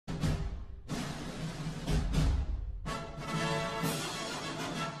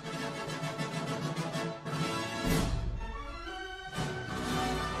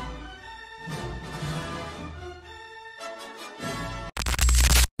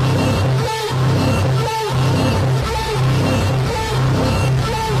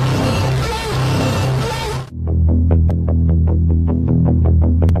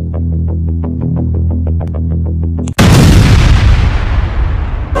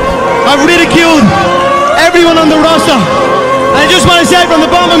I've ridiculed everyone on the roster. And I just want to say from the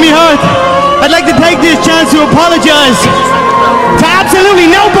bottom of my heart, I'd like to take this chance to apologize to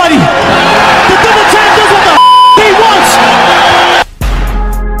absolutely nobody. The double champ does what the he wants.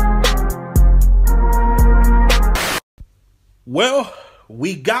 Well,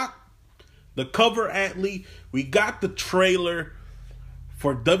 we got the cover athlete. We got the trailer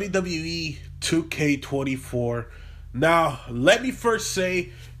for WWE 2K24. Now, let me first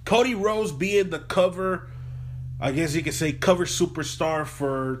say, Cody Rhodes being the cover, I guess you could say cover superstar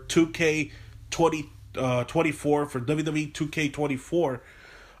for 2K24 for WWE 2K24.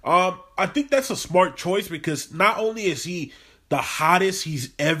 I think that's a smart choice because not only is he the hottest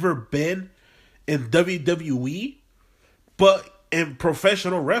he's ever been in WWE, but in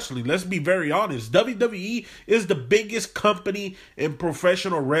professional wrestling. Let's be very honest. WWE is the biggest company in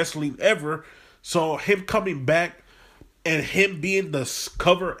professional wrestling ever. So him coming back and him being the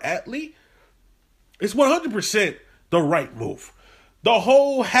cover athlete is 100% the right move. The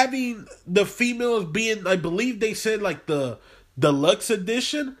whole having the females being, I believe they said like the deluxe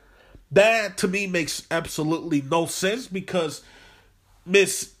edition, that to me makes absolutely no sense because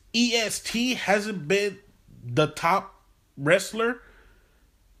Miss EST hasn't been the top wrestler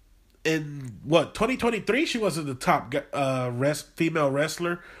in 2023. She wasn't the top female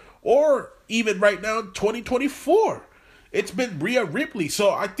wrestler, or even right now 2024 it's been Rhea Ripley.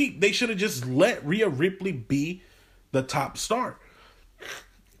 So I think they should have just let Rhea Ripley be the top star.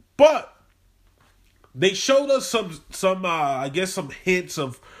 But they showed us some I guess some hints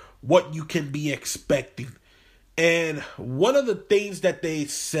of what you can be expecting. And one of the things that they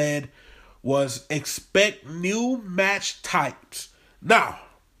said was expect new match types. Now,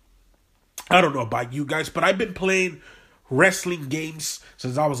 I don't know about you guys, but I've been playing wrestling games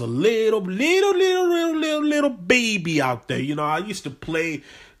since I was a little baby out there. You know, I used to play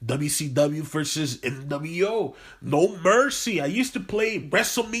WCW versus NWO, No Mercy. I used to play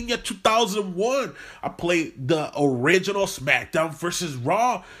WrestleMania 2001. I played the original SmackDown versus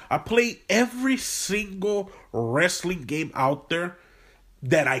Raw. I played every single wrestling game out there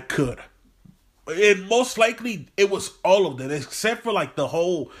that I could. And most likely it was all of them, except for like the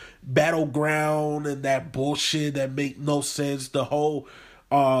whole Battleground and that bullshit that make no sense. The whole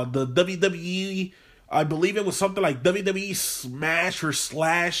the WWE, I believe it was something like WWE Smash or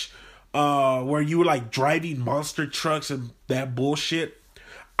Slash, where you were like driving monster trucks and that bullshit.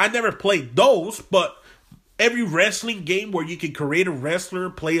 I never played those, but every wrestling game where you can create a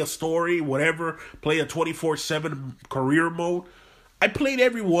wrestler, play a story, whatever, play a 24/7 career mode, I played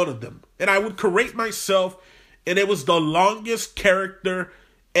every one of them. And I would create myself, and it was the longest character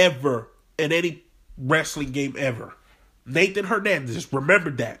ever in any wrestling game ever. Nathan Hernandez.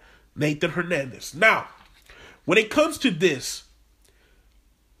 Remember that. Nathan Hernandez. Now, when it comes to this,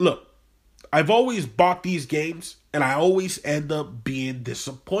 look, I've always bought these games, and I always end up being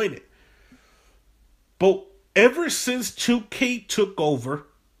disappointed. But ever since 2K took over,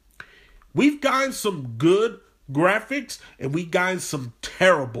 we've gotten some good graphics, and we gotten some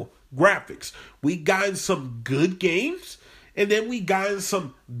terrible graphics. We gotten some good games, and then we gotten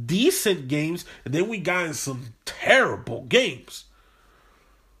some decent games, and then we gotten some terrible games.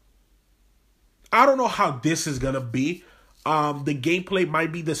 I don't know how this is gonna be. The gameplay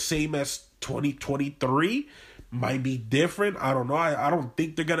might be the same as 2023, might be different. I don't know. I don't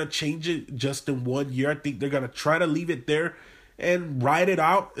think they're gonna change it just in 1 year. I think they're gonna try to leave it there and ride it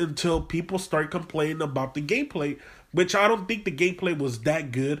out until people start complaining about the gameplay, which I don't think the gameplay was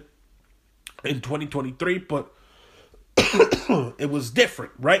that good in 2023, but it was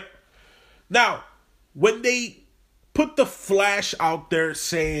different, right? Now, when they put the flash out there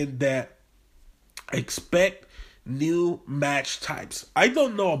saying that expect new match types, I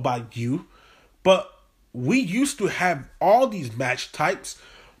don't know about you, but we used to have all these match types,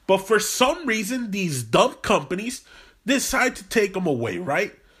 but for some reason, these dumb companies decide to take them away,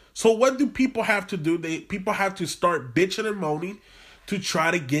 right? So what do people have to do? People have to start bitching and moaning to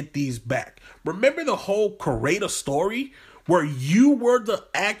try to get these back. Remember the whole create a story where you were the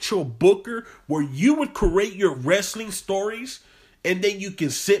actual booker, where you would create your wrestling stories and then you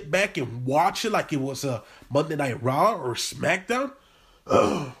can sit back and watch it like it was a Monday Night Raw or SmackDown?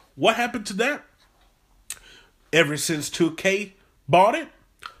 What happened to that? Ever since 2K bought it,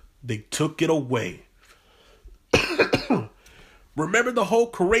 they took it away. Remember the whole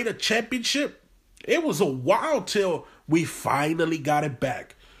Create a Championship? It was a while till we finally got it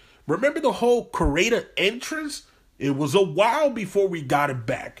back. Remember the whole Create an Entrance? It was a while before we got it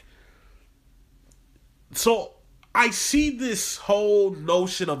back. So I see this whole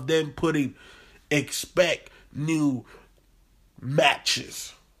notion of them putting expect new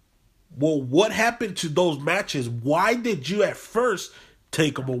matches. Well, what happened to those matches? Why did you at first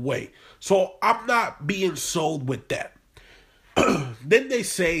take them away? So I'm not being sold with that. Then they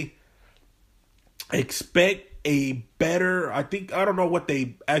say, expect a better, I don't know what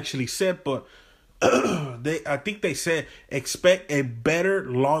they actually said, but I think they said expect a better,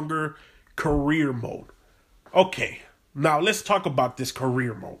 longer career mode. Okay, now let's talk about this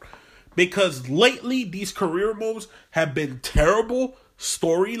career mode. Because lately, these career modes have been terrible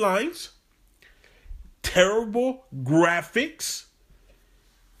storylines, terrible graphics,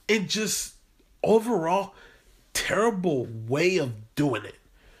 and just overall terrible way of doing it.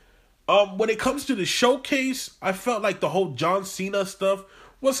 When it comes to the showcase, I felt like the whole John Cena stuff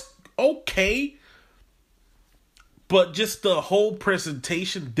was okay, but just the whole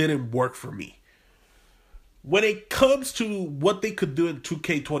presentation didn't work for me. When it comes to what they could do in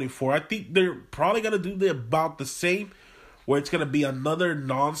 2K24, I think they're probably going to do about the same, where it's going to be another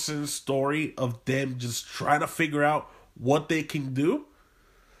nonsense story of them just trying to figure out what they can do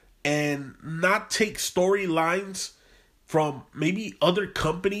and not take storylines from maybe other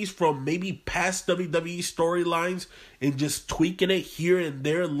companies, from maybe past WWE storylines, and just tweaking it here and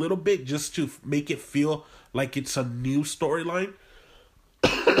there a little bit just to make it feel like it's a new storyline.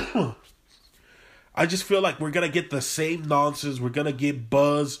 I just feel like we're going to get the same nonsense. We're going to get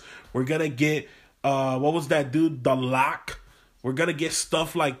Buzz. We're going to get, what was that dude? The Lock. We're going to get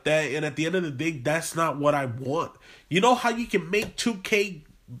stuff like that. And at the end of the day, that's not what I want. You know how you can make 2K,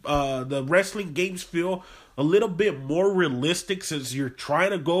 the wrestling games feel a little bit more realistic since you're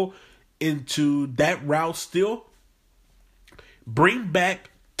trying to go into that route still? Bring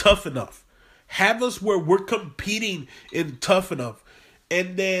back Tough Enough. Have us where we're competing in Tough Enough.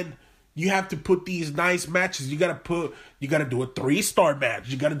 And then you have to put these nice matches. You gotta do a 3-star match.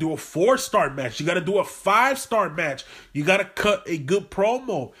 You gotta do a 4-star match. You gotta do a 5-star match. You gotta cut a good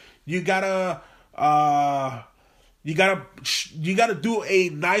promo. You gotta do a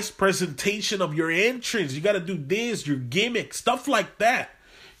nice presentation of your entrance. You gotta do this, your gimmick, stuff like that.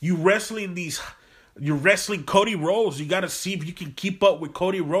 You're wrestling Cody Rhodes. You gotta see if you can keep up with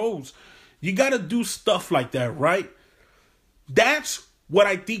Cody Rhodes. You gotta do stuff like that, right? That's what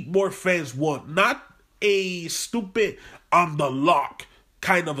I think more fans want. Not a stupid on the lock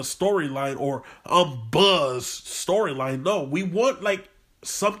kind of a storyline or Buzz storyline. No, we want like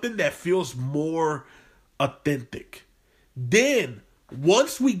something that feels more authentic. Then,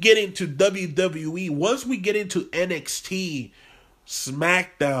 once we get into WWE, once we get into NXT,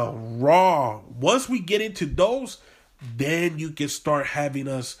 SmackDown, Raw, once we get into those, then you can start having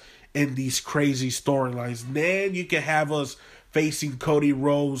us in these crazy storylines. Then you can have us facing Cody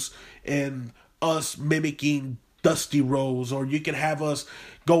Rhodes and us mimicking Dusty Rhodes, or you can have us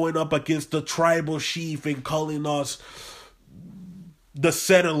going up against the Tribal Chief and calling us the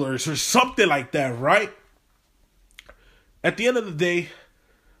Settlers or something like that, right? At the end of the day,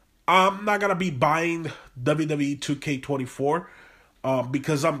 I'm not going to be buying WWE 2K24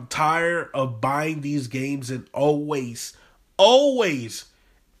 because I'm tired of buying these games and always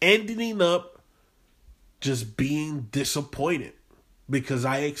ending up just being disappointed because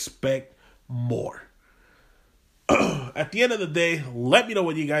I expect more. At the end of the day, let me know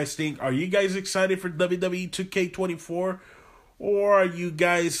what you guys think. Are you guys excited for WWE 2K24? Or are you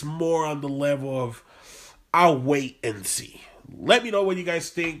guys more on the level of, I'll wait and see? Let me know what you guys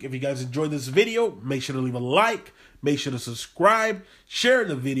think. If you guys enjoyed this video, make sure to leave a like. Make sure to subscribe. Share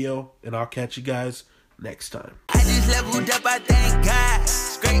the video. And I'll catch you guys next time. I just leveled up, I thank God.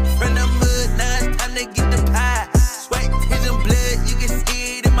 Straight from the mud, now it's time to get the